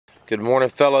Good morning,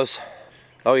 fellas.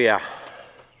 Oh yeah,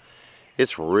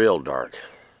 it's real dark.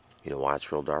 You know why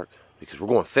it's real dark? Because we're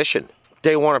going fishing.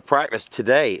 Day one of practice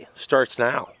today starts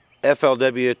now.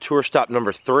 FLW tour stop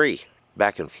number 3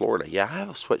 back in Florida. Yeah, I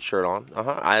have a sweatshirt on.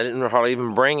 I didn't hardly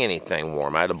even bring anything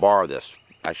warm. I had to borrow this.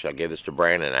 Actually, I gave this to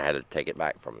Brandon and I had to take it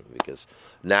back from him because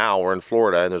now we're in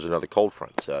Florida and there's another cold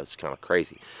front, so it's kind of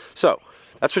crazy. So,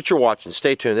 that's what you're watching.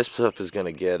 Stay tuned. This stuff is going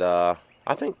to get, I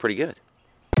think, pretty good.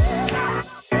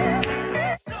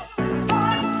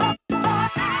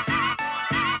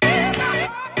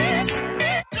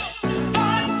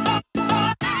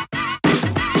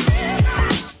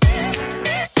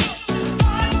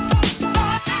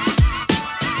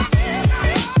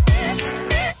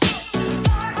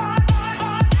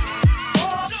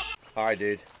 All right,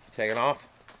 dude. Taking off?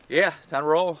 Yeah, time to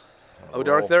roll. Oh,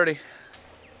 dark 30.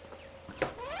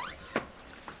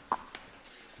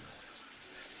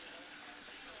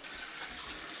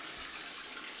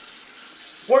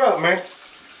 What up, man?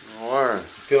 Morning.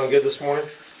 Feeling good this morning?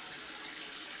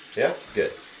 Yeah?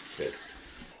 Good. Good.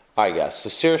 All right, guys. So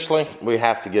seriously, we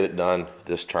have to get it done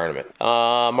this tournament.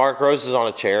 Mark Rose is on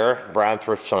a tear. Brian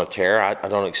Thrift's on a tear. I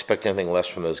don't expect anything less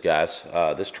from those guys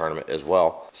this tournament as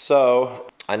well. So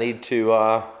I need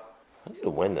to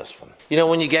win this one. You know,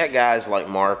 when you get guys like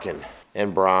Mark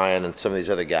and Brian and some of these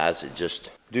other guys that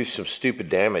just do some stupid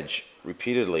damage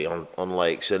repeatedly on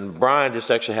lakes. And Brian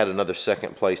just actually had another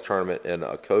second place tournament in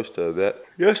Acosta event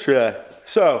yesterday.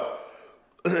 So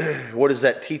what does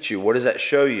that teach you? What does that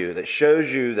show you? That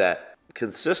shows you that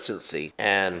consistency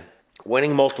and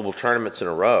winning multiple tournaments in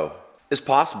a row is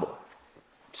possible.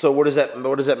 So what does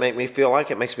that make me feel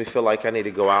like? It makes me feel like I need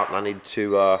to go out and I need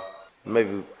to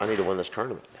maybe I need to win this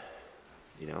tournament,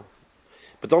 you know?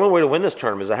 But the only way to win this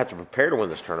tournament is I have to prepare to win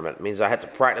this tournament. It means I have to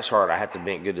practice hard. I have to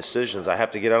make good decisions. I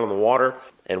have to get out on the water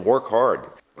and work hard.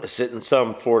 Sit in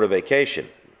some Florida vacation.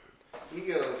 He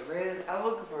goes, man, I'm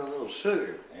looking for a little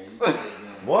sugar.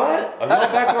 What? Are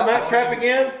you back on that crap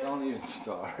again? Don't even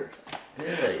start.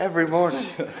 Really? Every morning,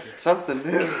 something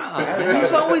new.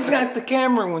 He's always got the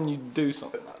camera when you do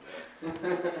something like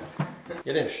that.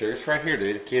 Yeah, there's sugar. It's right here,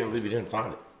 dude. I can't even believe you didn't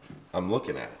find it. I'm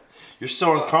looking at it. You're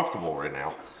so uncomfortable right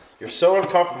now. You're so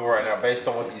uncomfortable right now based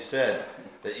on what you said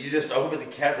that you just opened the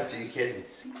cabinet so you can't even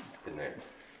see in there.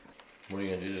 What are you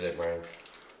going to do today, Brian?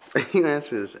 You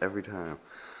answer this every time.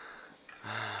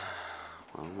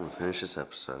 Well, I'm going to finish this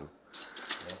episode.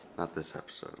 Yeah. Not this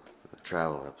episode. The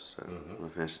travel episode. I'm going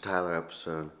to finish the Tyler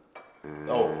episode.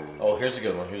 Oh, here's a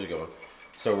good one. Here's a good one.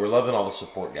 So we're loving all the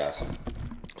support, guys.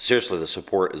 Seriously, the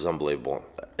support is unbelievable.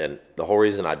 And the whole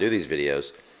reason I do these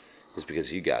videos is because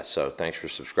of you guys. So thanks for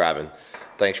subscribing.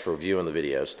 Thanks for viewing the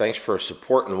videos. Thanks for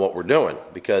supporting what we're doing,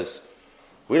 because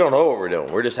we don't know what we're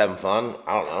doing. We're just having fun.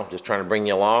 I don't know, just trying to bring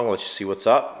you along, let you see what's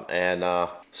up. And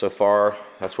so far,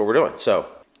 that's what we're doing. So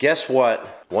guess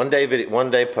what? One day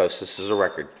post. This is a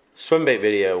record. Swim bait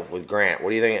video with Grant. What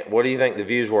do you think? What do you think the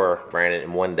views were, Brandon,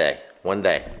 in one day? One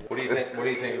day. What do you think? What do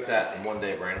you think it's at in one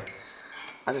day, Brandon?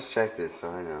 I just checked it, so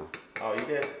I know. Oh, you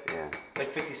did? Yeah. It's like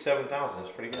 57,000.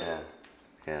 That's pretty good. Yeah.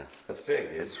 Yeah. That's big,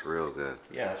 dude. It's real good.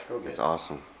 Yeah, it's real good. It's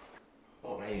awesome.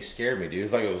 Oh man, you scared me, dude.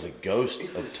 It's like it was a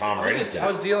ghost of Tom Reddington.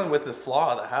 I was dealing with the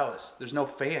flaw of the house. There's no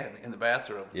fan in the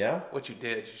bathroom. Yeah? What you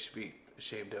did, you should be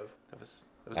ashamed of. That was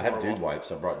I have horrible. dude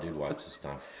wipes. I brought dude wipes this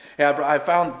time. Yeah, but I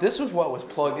found this was what was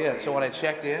plugged in. So when I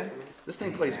checked in, this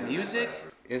thing plays music.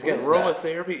 It's got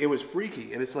aromatherapy. It was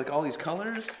freaky, and it's like all these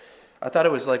colors. I thought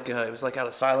it was like out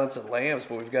of Silence of the Lambs,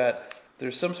 but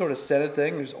there's some sort of scented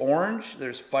thing. There's orange,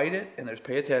 there's Fight It, and there's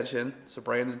Pay Attention. So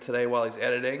Brandon today, while he's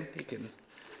editing, he can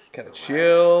kind of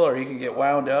chill, or he can get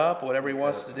wound up, whatever he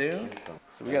wants to do.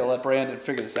 So we gotta let Brandon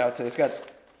figure this out today. It's got,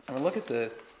 I mean, look at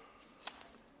the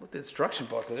instruction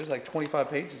booklet. There's like 25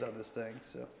 pages on this thing.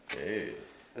 So, Dude,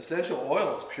 essential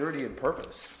oils, purity and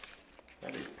purpose.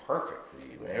 that'd be perfect for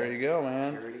you, man. There you go,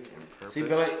 man. See,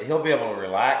 Billy, he'll be able to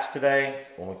relax today.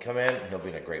 When we come in, he'll be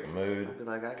in a great mood. I'll be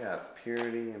like, I got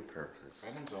purity and purpose.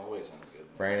 Brandon's always in a good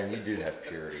mood. Brandon, you do have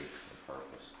purity and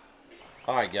purpose.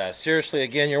 All right, guys. Seriously,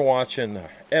 again, you're watching the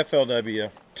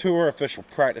FLW Tour official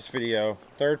practice video.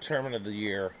 Third tournament of the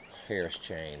year, Harris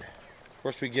Chain. Of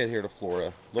course, we get here to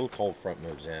Florida. Little cold front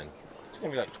moves in. It's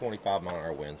going to be like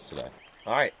 25-mile-an-hour winds today.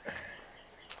 All right.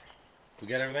 We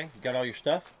got everything? You got all your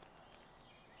stuff?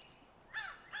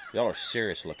 Y'all are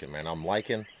serious looking, man. I'm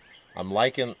liking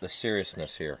the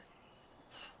seriousness here.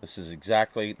 This is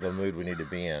exactly the mood we need to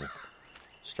be in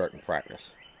starting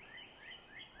practice.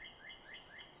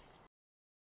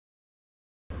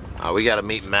 We got to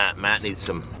meet Matt. Matt needs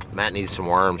some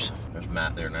worms. There's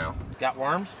Matt there now. Got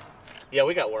worms? Yeah,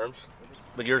 we got worms,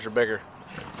 but yours are bigger.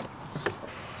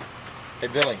 Hey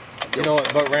Billy, You know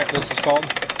what boat ramp this is called?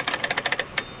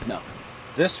 No.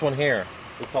 This one here,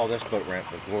 we call this boat ramp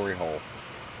the Glory Hole.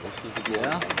 This is the Glory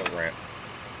Hole boat ramp.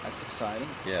 That's exciting.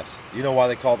 Yes. You know why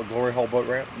they call it the Glory Hole boat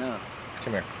ramp? No.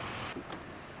 Come here.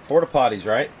 Porta potties,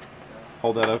 right?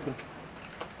 Hold that open.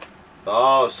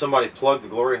 Oh, somebody plugged the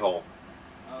Glory Hole.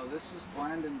 Oh, this is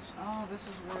Brandon's. Oh, this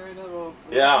is where it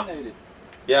originated.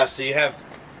 Yeah, so you have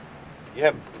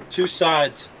two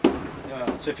sides.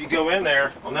 So if you go in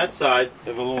there on that side,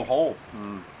 you have a little hole.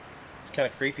 It's kind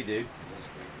of creepy, dude.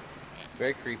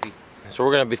 Very creepy. So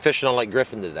we're going to be fishing on Lake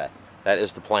Griffin today. That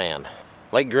is the plan.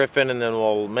 Lake Griffin, and then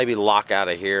we'll maybe lock out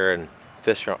of here and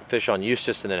fish on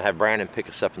Eustis, and then have Brandon pick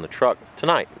us up in the truck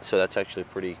tonight. So that's actually a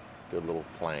pretty good little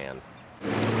plan.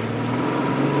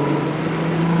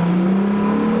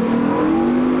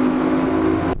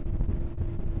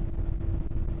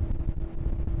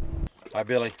 Hi,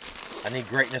 Billy. I need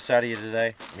greatness out of you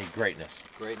today. I need greatness.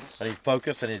 Greatness? I need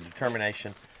focus. I need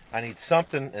determination. I need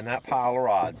something in that pile of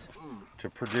rods to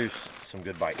produce some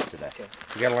good bites today. Okay.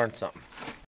 You got to learn something.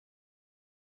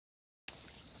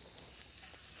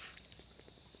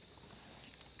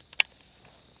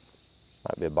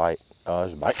 Might be a bite. Oh,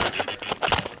 there's a bite.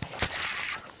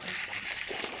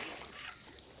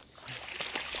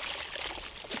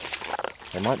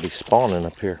 They might be spawning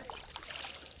up here.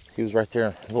 He was right there,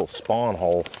 a little spawn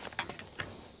hole.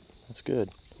 That's good.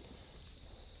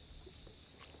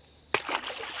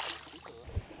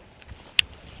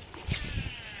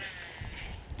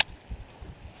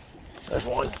 There's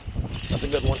one. That's a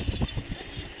good one.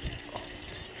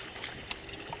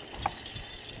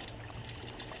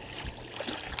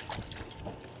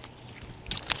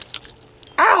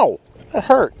 Ow! That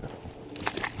hurt.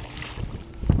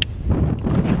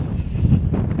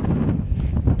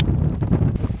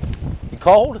 You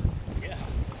cold? Yeah.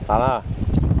 I know.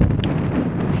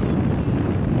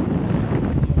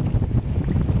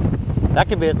 That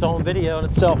could be its own video in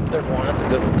itself. There's one. That's a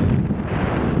good one.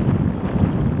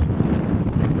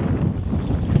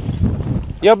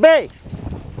 Yo, B!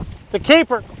 It's a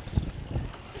keeper.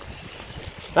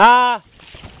 I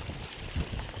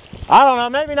don't know.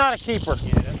 Maybe not a keeper.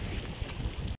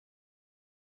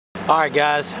 All right,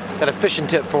 guys. Got a fishing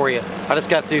tip for you. I just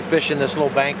got through fishing this little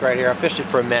bank right here. I fished it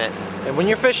for a minute. And when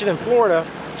you're fishing in Florida,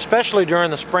 especially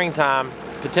during the springtime,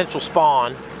 potential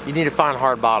spawn, you need to find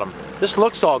hard bottom. This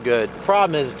looks all good.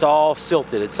 Problem is it's all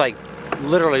silted. It's like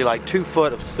literally like 2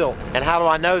 foot of silt. And how do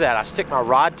I know that? I stick my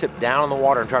rod tip down in the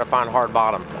water and try to find hard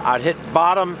bottom. I'd hit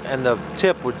bottom and the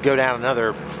tip would go down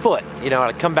another foot. You know,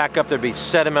 I'd come back up, there'd be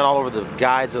sediment all over the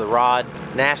guides of the rod.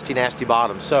 Nasty, nasty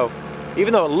bottom. So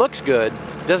even though it looks good,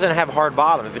 it doesn't have hard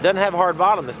bottom. If it doesn't have hard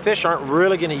bottom, the fish aren't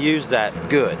really gonna use that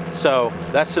good. So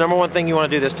that's the #1 thing you wanna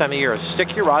do this time of year is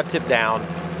stick your rod tip down,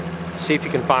 see if you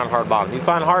can find hard bottom. If you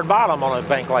find hard bottom on a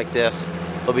bank like this,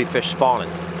 there'll be fish spawning.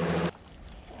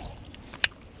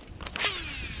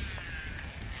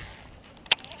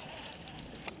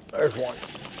 There's one.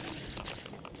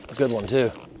 A good one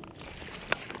too.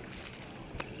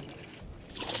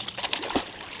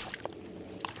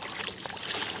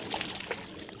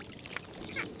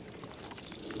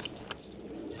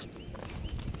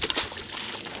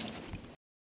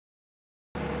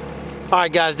 All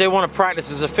right, guys, day 1 of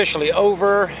practice is officially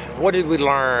over. What did we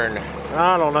learn?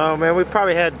 I don't know, man. We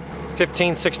probably had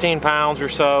 15, 16 pounds or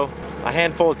so. A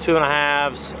handful of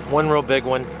 2.5s, one real big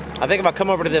one. I think if I come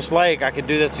over to this lake, I could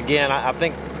do this again. I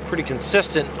think pretty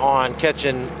consistent on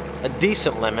catching a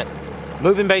decent limit.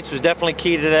 Moving baits was definitely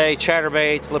key today.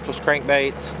 Chatterbaits, lipless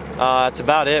crankbaits. That's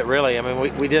about it, really. I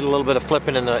mean, we did a little bit of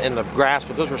flipping in the grass,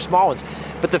 but those were small ones.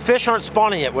 But the fish aren't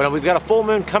spawning yet. We've got a full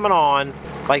moon coming on,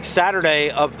 like Saturday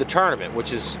of the tournament,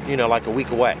 which is, you know, like a week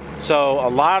away. So a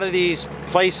lot of these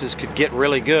places could get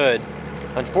really good.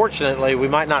 Unfortunately, we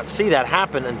might not see that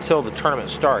happen until the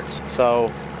tournament starts.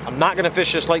 So I'm not gonna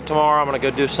fish this lake tomorrow. I'm gonna go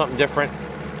do something different,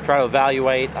 try to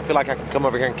evaluate. I feel like I can come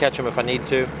over here and catch them if I need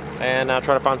to, and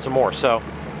try to find some more. So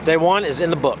day 1 is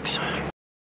in the books.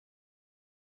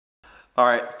 All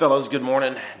right, fellas, good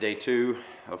morning. Day 2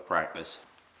 of practice.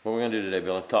 What are we gonna do today,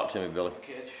 Billy? Talk to me, Billy.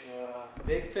 Catch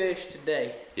big fish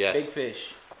today. Yes. Big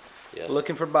fish. Yes.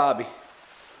 Looking for Bobby.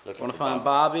 Looking Want to for find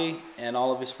Bobby and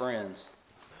all of his friends.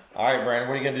 All right, Brandon,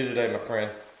 what are you gonna do today, my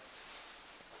friend?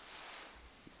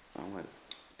 I'm gonna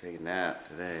take a nap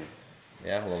today.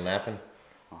 Yeah, a little napping?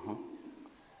 Uh-huh.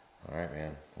 All right,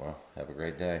 man. Well, have a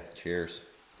great day. Cheers.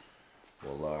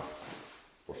 We'll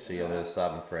see you on the other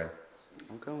side, my friend.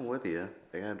 I'm coming with you.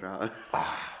 I gotta drive.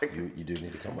 You do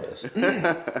need to come with us.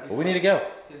 Well, we need to go.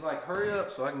 He's like, hurry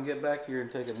up so I can get back here and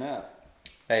take a nap.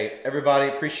 Hey, everybody,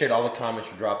 appreciate all the comments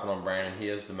you're dropping on Brandon. He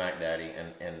is the Mac Daddy,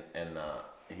 and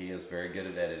he is very good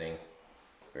at editing,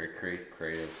 very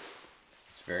creative.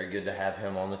 It's very good to have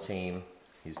him on the team.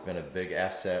 He's been a big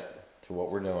asset to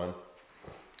what we're doing,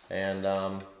 and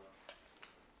I'm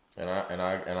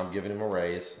giving him a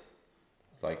raise.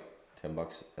 It's like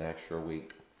 $10 an extra a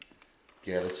week.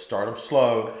 Yeah, let's start him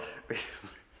slow.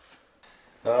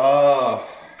 Oh.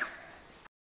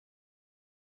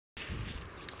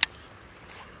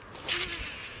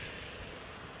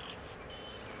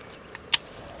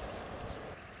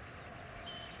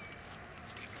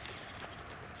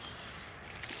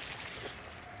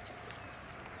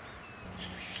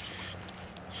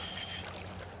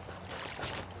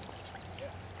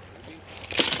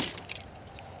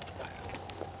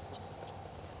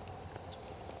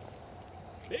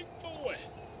 Big boy.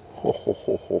 Ho, ho,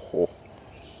 ho, ho, ho.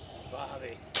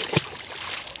 Bobby.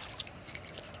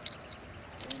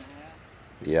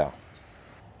 Yeah.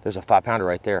 There's a 5-pounder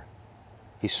right there.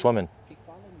 He's swimming. He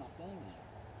followed my thing now.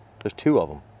 There's 2 of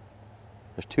them.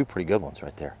 There's 2 pretty good ones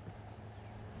right there.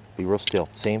 Be real still.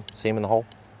 See him? See him in the hole?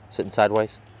 Sitting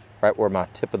sideways? Right where my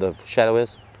tip of the shadow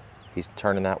is? He's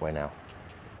turning that way now.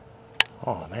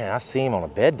 Oh man, I see him on a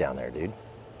bed down there, dude.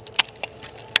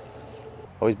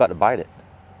 Oh, he's about to bite it.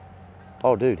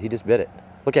 Oh dude, he just bit it.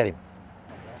 Look at him.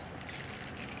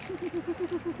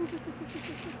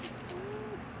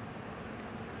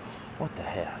 What the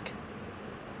heck?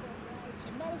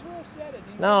 You might as well set it.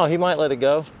 No, he might let it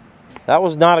go. That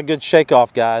was not a good shake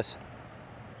off, guys.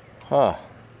 Huh.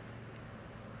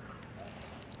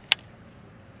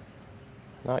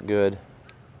 Not good.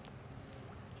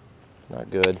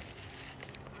 Not good.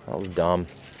 That was dumb.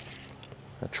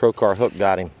 That trocar hook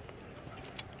got him.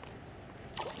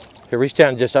 Here, reach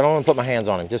down. I don't want to put my hands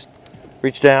on him. Just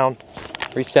reach down,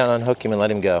 unhook him and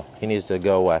let him go. He needs to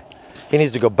go away. He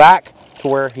needs to go back to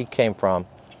where he came from.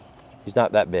 He's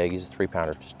not that big. He's a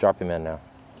 3-pounder. Just drop him in now.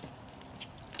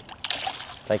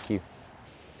 Thank you.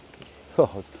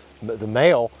 Oh, the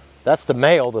male, that's the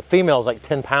male. The female's like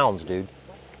 10 pounds, dude.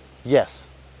 Yes.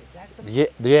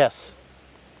 Yes.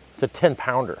 It's a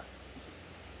 10-pounder.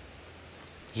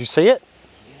 Did you see it?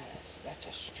 Yes, that's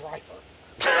a striper.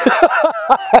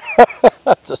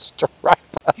 That's a stripe.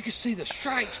 You can see the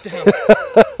stripes down.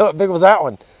 How big was that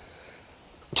one?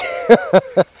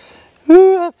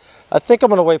 I think I'm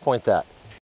going to waypoint that.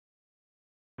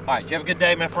 All right, did you have a good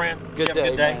day, my friend? Good Did you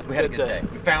have a day, good day? man. We had a Good good day. day.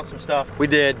 We found some stuff. We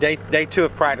did. Day 2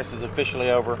 of practice is officially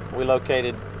over. We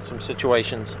located some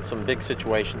situations, some big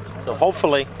situations. So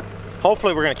hopefully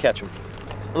we're going to catch them.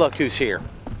 Look who's here.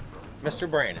 Mr.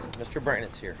 Brandon. Mr.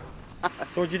 Brandon's here.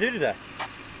 So what'd you do today?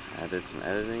 I did some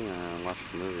editing and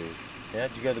watched the movie. Yeah,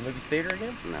 did you go to the movie theater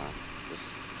again? No, just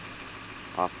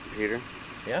off the computer.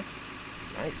 Yeah?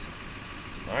 Nice.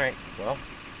 All right, well,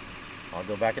 I'll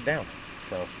go back it down.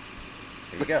 So,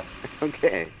 here you go.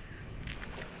 Okay.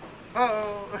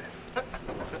 Oh.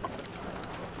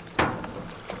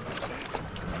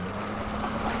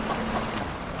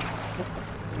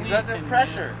 He's under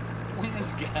pressure.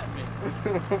 Wind's got me.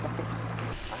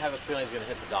 I have a feeling he's going to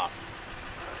hit the dock.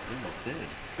 You almost did.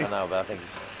 I know, but I think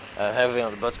he's, I have a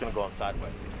feeling the boat's going to go on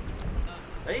sideways.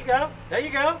 There you go. There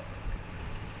you go.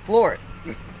 Floor it.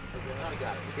 You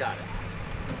got it. You got it.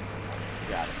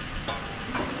 You got it.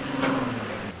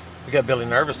 We got Billy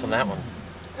nervous on that one.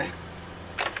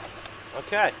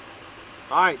 Okay.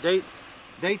 All right, day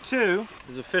 2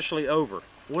 is officially over.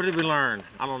 What did we learn?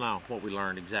 I don't know what we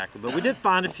learned exactly, but we did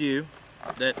find a few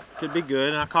that could be good,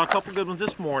 and I caught a couple good ones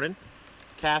this morning,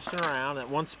 casting around at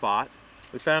one spot.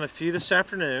 We found a few this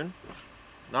afternoon.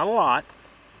 Not a lot,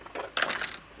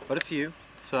 but a few.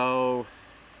 So,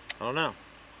 I don't know.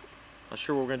 Not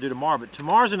sure what we're gonna do tomorrow, but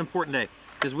tomorrow's an important day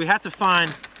because we have to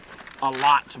find a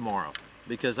lot tomorrow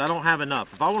because I don't have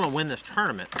enough. If I want to win this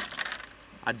tournament,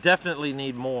 I definitely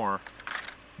need more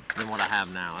than what I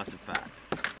have now. That's a fact.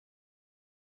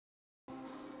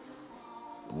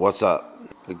 What's up?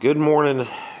 Good morning.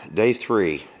 Day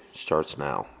 3 starts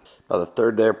now. The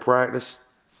 3rd day of practice.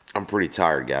 I'm pretty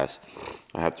tired, guys.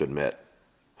 I have to admit.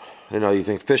 You know, you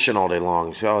think fishing all day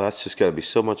long. Oh, that's just got to be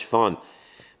so much fun.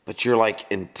 But you're like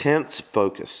intense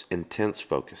focus.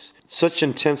 Such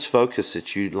intense focus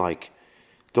that you like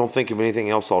don't think of anything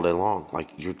else all day long.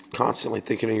 Like you're constantly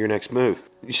thinking of your next move.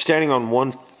 You're standing on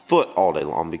one foot all day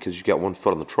long because you got one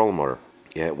foot on the trolling motor.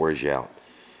 Yeah, it wears you out.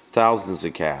 Thousands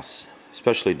of casts,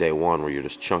 especially day 1 where you're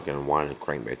just chunking and winding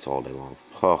crankbaits all day long.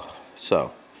 Oh,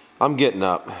 so I'm getting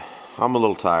up. I'm a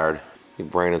little tired. I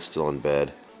think Brandon's still in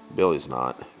bed. Billy's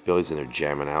not. Billy's in there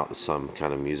jamming out to some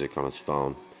kind of music on his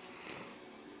phone.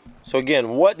 So again,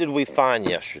 what did we find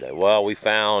yesterday? Well, we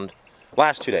found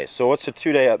last 2 days. So what's the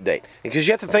 2-day update? Because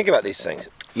you have to think about these things.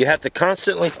 you have to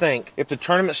constantly think, if the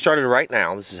tournament started right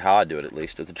now, this is how I do it at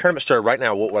least, if the tournament started right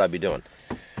now, what would I be doing?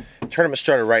 If the tournament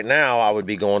started right now, I would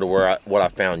be going to what I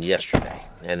found yesterday.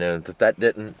 And then if that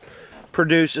didn't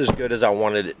produce as good as I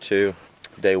wanted it to,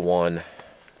 day 1,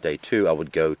 day 2, I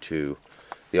would go to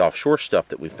the offshore stuff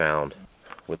that we found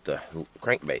with the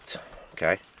crankbaits,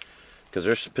 okay? Because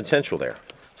there's potential there.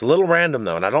 It's a little random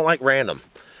though, and I don't like random.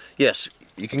 Yes,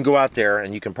 you can go out there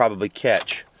and you can probably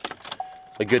catch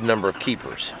a good number of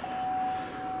keepers.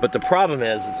 But the problem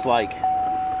is, it's like,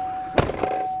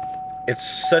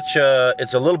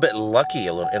 it's a little bit lucky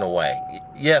in a way.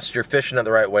 Yes, you're fishing it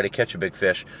the right way to catch a big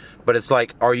fish, but it's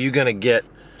like, are you gonna get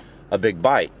a big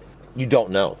bite? You don't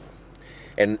know.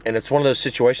 And it's one of those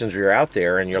situations where you're out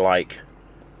there and you're like,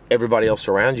 everybody else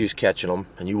around you is catching them,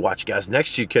 and you watch guys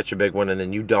next to you catch a big one, and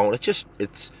then you don't.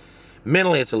 It's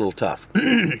mentally, it's a little tough.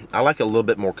 I like a little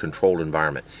bit more controlled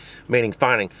environment, meaning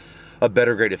finding a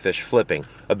better grade of fish flipping,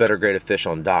 a better grade of fish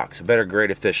on docks, a better grade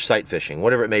of fish sight fishing,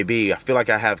 whatever it may be. I feel like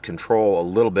I have control a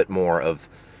little bit more of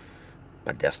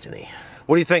my destiny.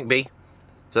 What do you think, B?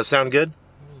 Does that sound good?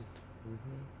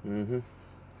 Mm-hmm.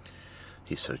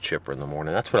 He's so chipper in the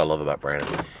morning. That's what I love about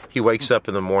Brandon. He wakes up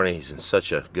in the morning, he's in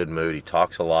such a good mood. He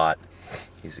talks a lot.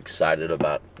 He's excited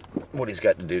about what he's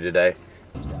got to do today.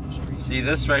 See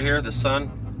this right here, the sun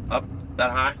up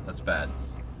that high? That's bad.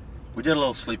 We did a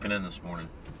little sleeping in this morning.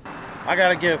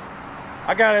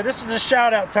 This is a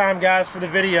shout out time, guys, for the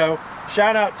video.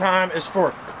 Shout out time is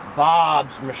for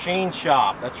Bob's Machine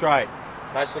Shop. That's right.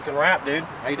 Nice looking wrap, dude.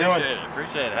 How you doing?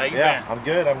 Appreciate it. How you Yeah, been?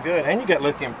 I'm good. And you got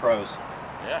Lithium Pros.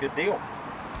 Yeah. Good deal.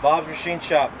 Bob's Machine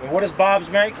Shop. And what does Bob's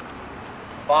make?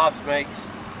 Bob's makes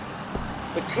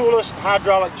the coolest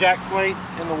hydraulic jack plates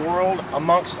in the world,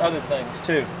 amongst other things,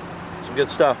 too. Some good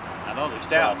stuff. I know they're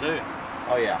stout too.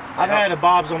 Oh, yeah. I've had a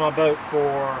Bob's on my boat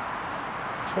for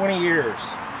 20 years.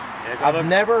 Yeah, I've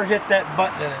never hit that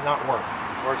button and it not work.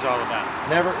 Works all the time.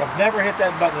 I've never hit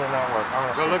that button and it not work,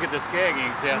 honestly. Go look at the skeg and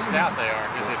you can see how stout they are.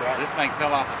 Because That's right. this thing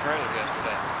fell off the trailer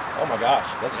yesterday. Oh my gosh,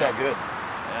 that's not good.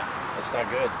 Yeah. That's not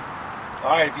good.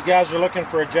 All right, if you guys are looking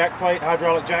for a jack plate,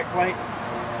 hydraulic jack plate,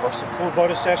 or some cool boat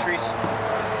accessories,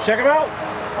 check them out.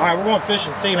 All right, we're going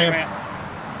fishing. See you, man.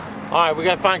 All right, we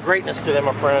got to find greatness today,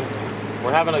 my friend.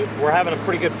 We're having a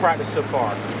pretty good practice so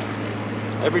far.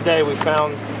 Every day we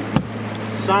found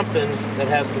something that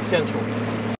has potential.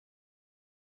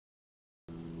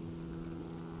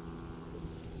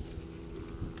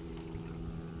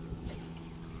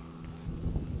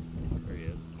 There he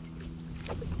is.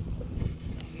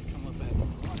 He come up at the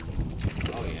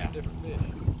oh yeah. Different fish.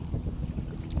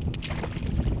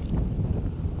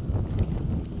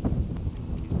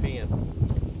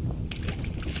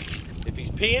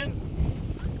 He's peeing.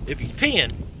 If he's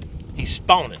peeing, he's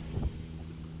spawning.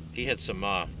 He had some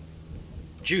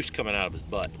juice coming out of his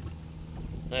butt.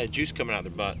 That juice coming out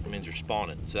of their butt means they're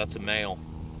spawning. So that's a male.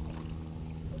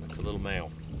 That's a little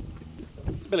male.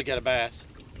 Billy got a bass.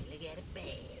 Billy got a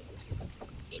bass.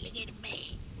 Billy got a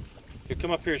bass. Here,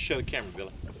 come up here and show the camera,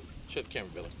 Billy. Show the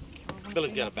camera, Billy.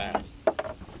 Billy's got a bass.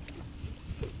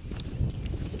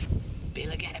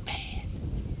 Billy got a bass.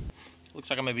 Looks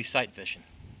like I may be sight fishing.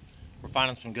 We're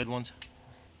finding some good ones.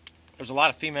 There's a lot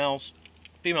of females.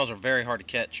 Females are very hard to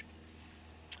catch.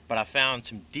 But I found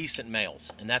some decent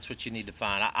males, and that's what you need to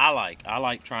find. I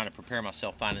like trying to prepare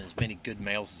myself finding as many good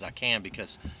males as I can,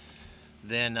 because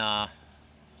then at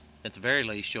the very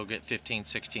least you'll get 15,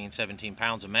 16, 17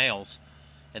 pounds of males,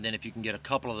 and then if you can get a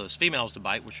couple of those females to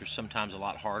bite, which are sometimes a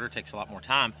lot harder, takes a lot more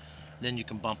time, then you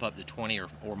can bump up to 20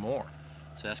 or more.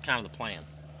 So that's kind of the plan.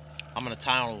 I'm going to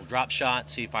tie on a little drop shot,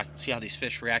 see how these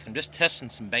fish react. I'm just testing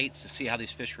some baits to see how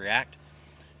these fish react,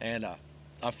 and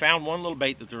I found one little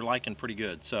bait that they're liking pretty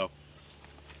good, so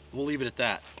we'll leave it at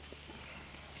that.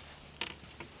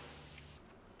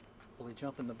 Will he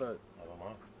jump in the boat? I don't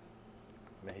know.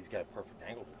 I mean, he's got a perfect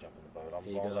angle to jump in the boat.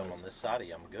 As long as I'm on this side of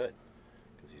you, I'm good,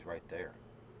 because he's right there.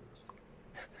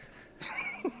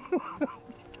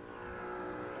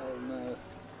 Oh no.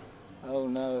 Oh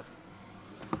no.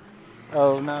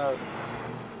 Oh no.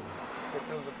 Here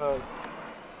comes the boat.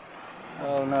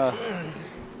 Oh no.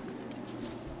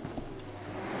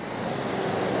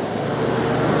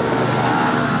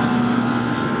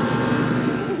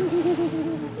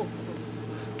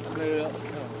 I knew that was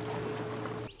coming.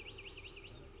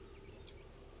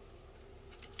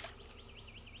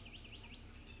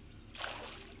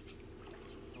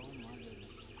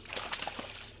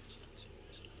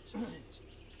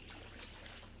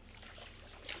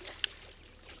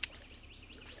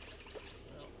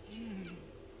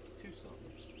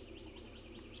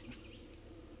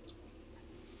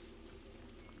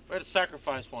 We had to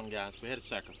sacrifice one, guys. We had to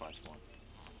sacrifice one.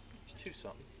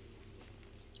 something.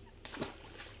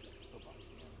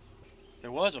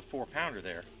 There was a 4-pounder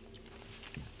there,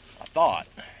 I thought,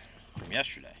 from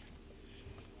yesterday.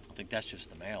 I think that's just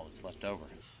the male that's left over.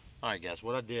 All right, guys,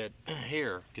 what I did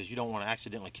here, because you don't want to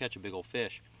accidentally catch a big old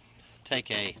fish, take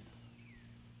a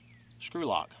screw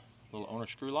lock, little owner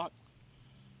screw lock,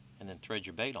 and then thread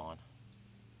your bait on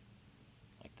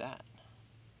like that.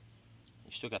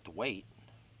 You still got the weight,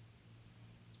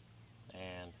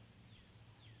 and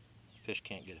fish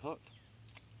can't get hooked.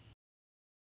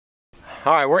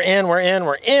 All right, we're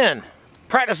in.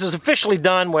 Practice is officially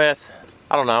done with,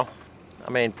 I don't know. I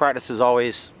mean, practice is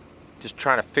always just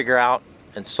trying to figure out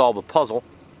and solve a puzzle,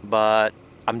 but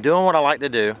I'm doing what I like to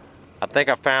do. I think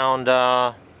I found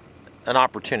an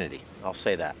opportunity, I'll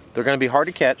say that. They're gonna be hard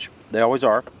to catch, they always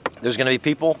are. There's gonna be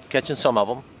people catching some of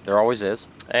them, there always is,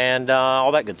 and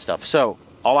all that good stuff. So,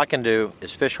 all I can do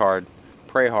is fish hard,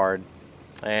 pray hard,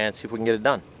 and see if we can get it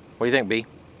done. What do you think, B?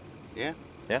 Yeah.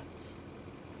 Yeah?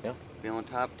 Yeah? Feeling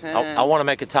top 10. I want to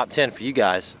make a top 10 for you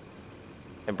guys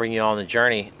and bring you on the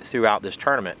journey throughout this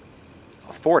tournament.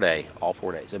 A 4-day, all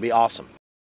 4 days. It'd be awesome.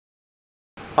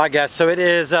 All right, guys, so it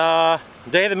is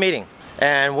day of the meeting,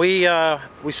 and we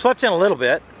slept in a little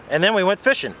bit, and then we went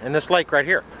fishing in this lake right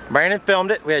here. Brandon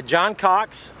filmed it. We had John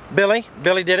Cox, Billy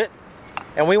did it,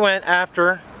 and we went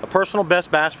after a personal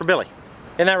best bass for Billy.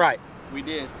 Isn't that right? We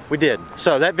did. We did.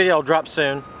 So that video will drop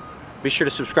soon. Be sure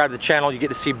to subscribe to the channel. You get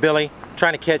to see Billy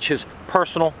trying to catch his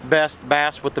personal best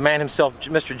bass with the man himself,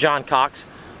 Mr. John Cox.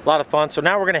 A lot of fun. So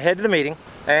now we're going to head to the meeting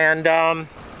and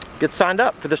get signed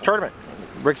up for this tournament.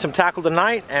 Rig some tackle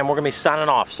tonight, and we're going to be signing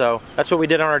off. So that's what we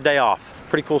did on our day off.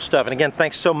 Pretty cool stuff. And again,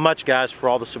 thanks so much, guys, for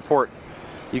all the support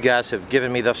you guys have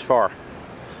given me thus far.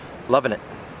 Loving it.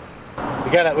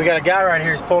 We got a guy right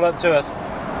here who's pulled up to us.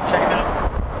 Check him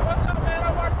out. What's up, man?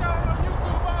 I watch y'all on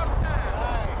YouTube all the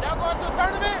time. Y'all going to a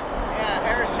tournament? Yeah,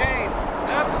 Harris Chain.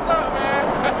 That's what's up, man.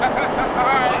 All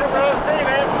right. Hey, bro, see you,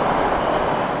 man.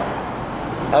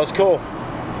 That was cool.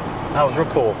 That was real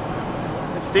cool.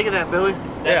 Speaking of that, Billy.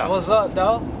 Yeah. What's up,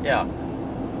 dog? Yeah.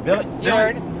 Billy, You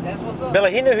heard it. That's what's up.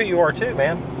 Billy, he knew who you are too,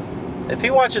 man. If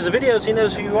he watches the videos, he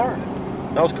knows who you are.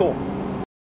 That was cool.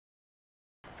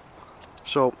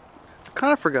 So,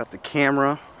 kind of forgot the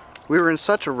camera. We were in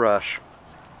such a rush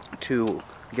to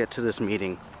get to this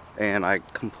meeting, and I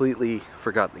completely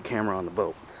forgot the camera on the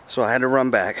boat. So I had to run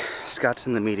back. Scott's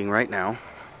in the meeting right now,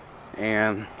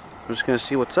 and I'm just gonna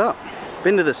see what's up.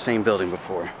 Been to this same building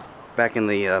before, back in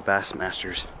the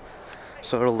Bassmasters,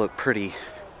 so it'll look pretty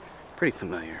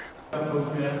familiar. So if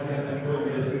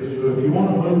you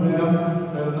want to move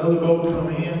down, let another boat come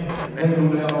in, and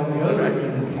then go down on the other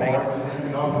end of the park, and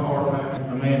then dock the car back in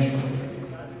the mansion.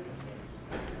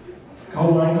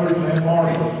 Co-anglers and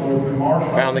marshals, so if the marshal...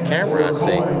 Found the camera, I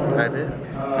see. I did.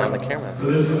 Found the camera.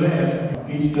 For this event,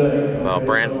 each day. Well,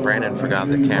 Brandon forgot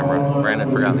the camera.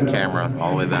 Brandon forgot the camera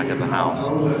all the way back at the house.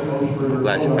 I'm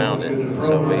glad you found it.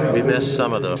 So we missed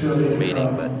some of the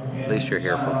meeting, but at least you're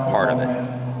here for part of it.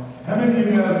 How many of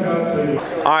you guys got the...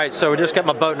 All right, so we just got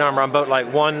my boat number. I'm boat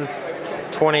like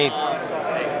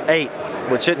 128,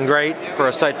 which isn't great for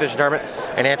a sight fishing tournament.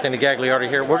 And Anthony Gagliardi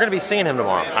here. We're going to be seeing him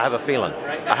tomorrow. I have a feeling.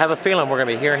 We're going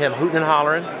to be hearing him hooting and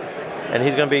hollering, and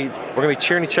we're going to be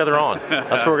cheering each other on.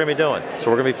 That's what we're going to be doing. So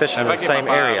we're going to be fishing in the same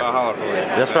area.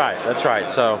 That's right.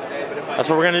 So that's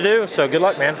what we're going to do. So good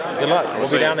luck, man. Good luck. We'll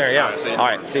be down there. Yeah. All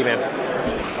right. See you, man.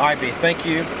 All right, B. Thank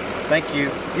you.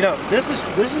 You know, this is.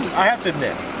 I have to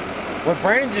admit, what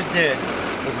Brandon just did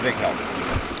was a big help.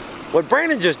 What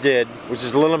Brandon just did, which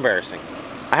is a little embarrassing,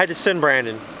 I had to send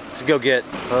Brandon to go get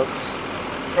Hooks.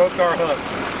 Trocar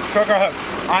hooks.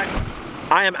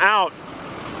 I am out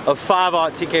of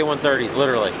 5/0 TK130s,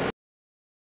 literally.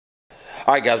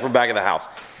 All right, guys, we're back at the house.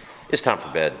 It's time for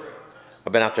bed.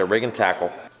 I've been out there rigging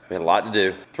tackle. We had a lot to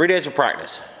do. 3 days of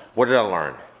practice. What did I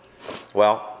learn?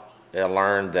 Well, I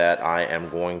learned that I am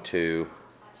going to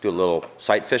do a little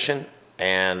sight fishing,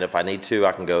 and if I need to,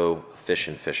 I can go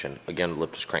fishing. Again,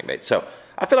 lift this crankbait. So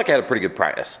I feel like I had a pretty good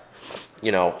practice.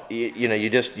 You want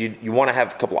to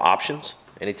have a couple of options.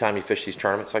 Anytime you fish these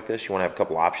tournaments like this, you want to have a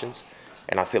couple of options,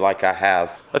 and I feel like I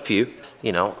have a few.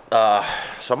 So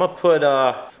I'm gonna put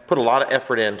a lot of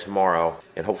effort in tomorrow,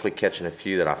 and hopefully catching a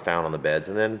few that I found on the beds,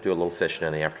 and then do a little fishing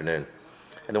in the afternoon,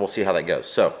 and then we'll see how that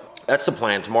goes. So that's the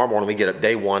plan. Tomorrow morning we get up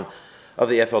day 1 of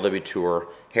the FLW tour.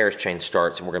 Harris Chain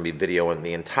starts, and we're gonna be videoing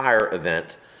the entire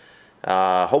event.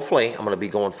 Hopefully I'm gonna be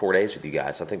going 4 days with you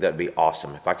guys. I think that'd be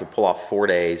awesome. If I could pull off 4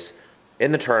 days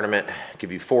in the tournament,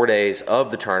 give you 4 days of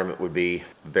the tournament would be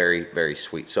very, very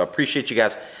sweet. So I appreciate you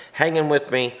guys hanging with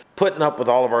me, putting up with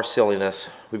all of our silliness.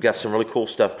 We've got some really cool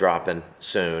stuff dropping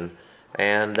soon.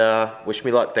 And wish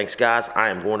me luck. Thanks, guys. I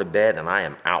am going to bed, and I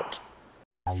am out.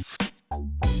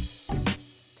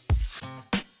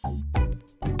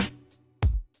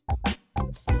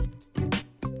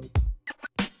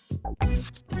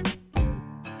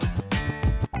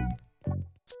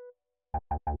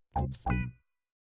 Thank you.